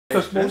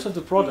Because most of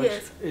the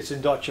product is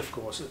in Dutch, of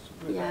course.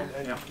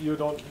 And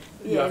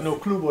you have no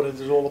clue what it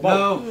is all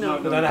about. No.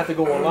 But then I have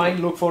to go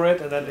online, look for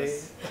it, and then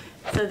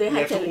you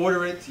have to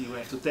order it, you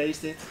have to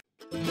taste it.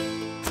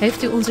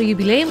 Heeft u onze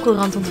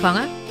jubileumcourant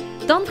ontvangen?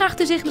 Dan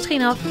vraagt u zich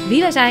misschien af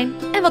wie wij zijn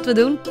en wat we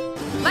doen.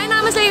 Mijn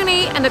naam is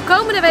Leoni en de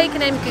komende weken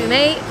neem ik u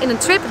mee in een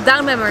trip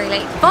down memory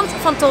lane. Want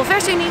van Tol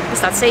Versunie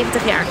bestaat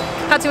 70 jaar.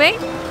 Gaat u mee?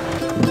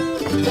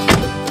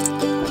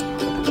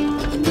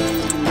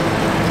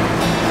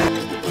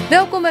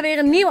 Welkom bij weer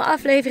een nieuwe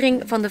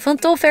aflevering van de Van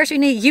Tol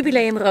Versunie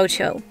Jubileum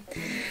Roadshow.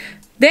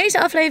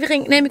 Deze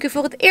aflevering neem ik u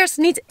voor het eerst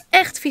niet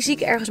echt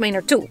fysiek ergens mee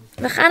naartoe.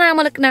 We gaan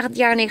namelijk naar het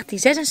jaar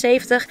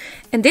 1976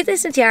 en dit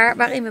is het jaar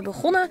waarin we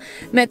begonnen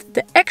met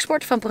de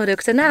export van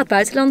producten naar het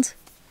buitenland.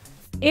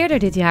 Eerder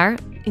dit jaar,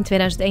 in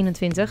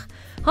 2021,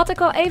 had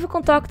ik al even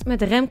contact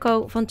met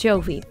Remco van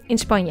Jovi in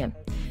Spanje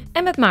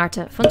en met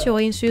Maarten van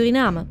Joy in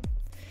Suriname.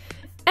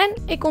 En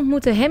ik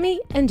ontmoette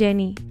Hemmy en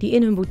Jenny die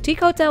in hun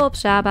boutique hotel op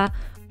Saba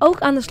ook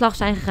aan de slag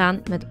zijn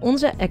gegaan met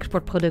onze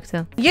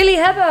exportproducten. Jullie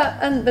hebben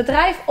een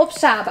bedrijf op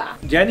Saba.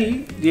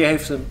 Jenny die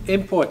heeft een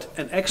import-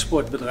 en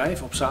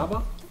exportbedrijf op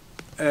Saba.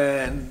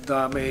 En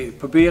daarmee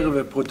proberen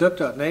we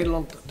producten uit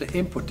Nederland te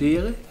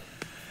importeren.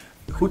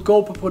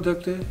 Goedkope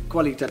producten,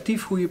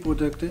 kwalitatief goede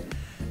producten.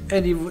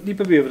 En die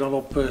proberen we dan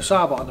op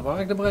Saba aan de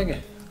markt te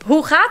brengen.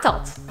 Hoe gaat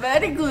dat?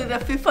 Very good. The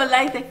people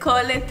like the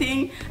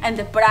quality and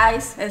the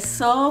price is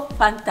so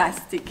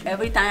fantastic.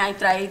 Every time I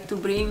try to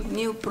bring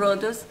new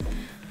products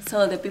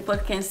so the people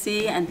can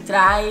see and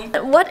try.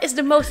 What is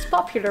the most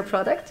popular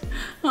product?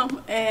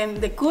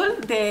 And the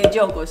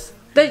yogurts.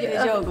 The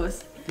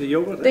yogurts. De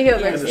yoghurt? The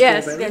yogurt,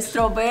 yes. The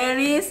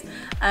strawberries,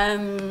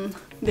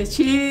 the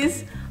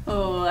cheese.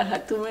 Oh, I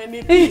had too many.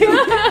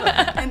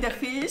 And the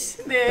fish,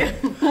 the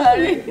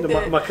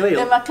makreel.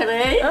 The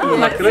mackerel. Oh,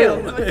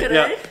 makreel.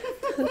 Yeah.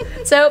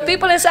 So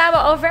people in Saba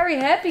are very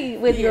happy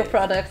with your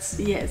products.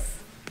 Yes.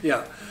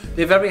 Yeah,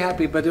 they're very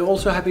happy, but they're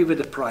also happy with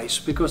the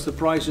price because the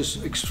price is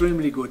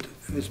extremely good.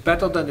 It's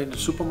better than in the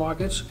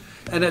supermarkets,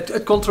 and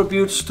it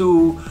contributes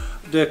to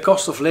the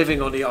cost of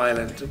living on the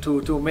island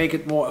to make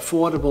it more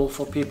affordable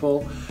for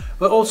people,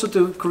 but also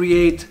to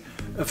create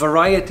a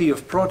variety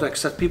of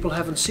products that people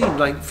haven't seen,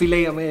 like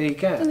filet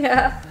américain.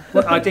 Yeah.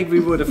 Well, I think we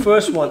were the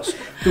first ones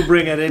to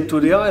bring it into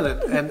the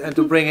island and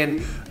to bring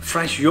in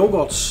fresh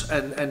yogurts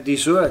and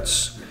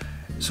desserts.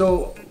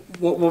 So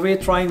what we're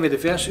trying with the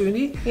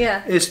Versunie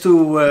is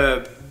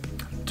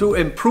to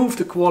improve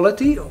the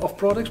quality of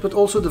products, but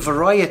also the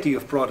variety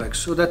of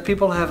products, so that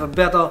people have a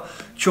better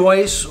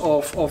choice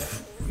of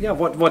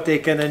what they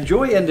can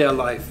enjoy in their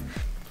life.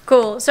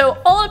 Cool. So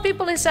all the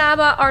people in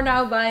Saba are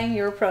now buying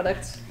your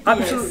products.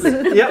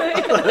 Absolutely. Ja.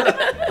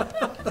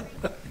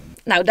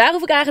 Nou, daar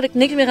hoef ik eigenlijk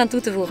niks meer aan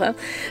toe te voegen.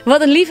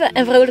 Wat een lieve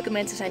en vrolijke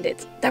mensen zijn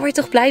dit. Daar word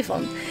je toch blij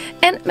van.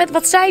 En met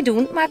wat zij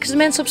doen, maken ze de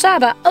mensen op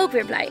Saba ook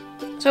weer blij.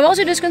 Zoals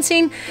u dus kunt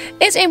zien,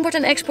 is import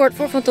en export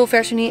voor Van Tol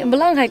Versunie een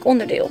belangrijk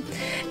onderdeel.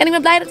 En ik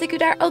ben blij dat ik u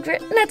daar ook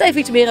weer net even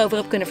iets meer over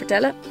heb kunnen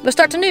vertellen. We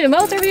starten nu de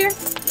motor weer.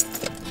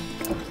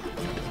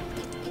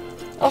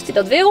 Als hij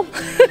dat wil.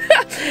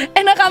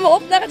 En dan gaan we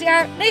op naar het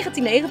jaar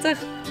 1990.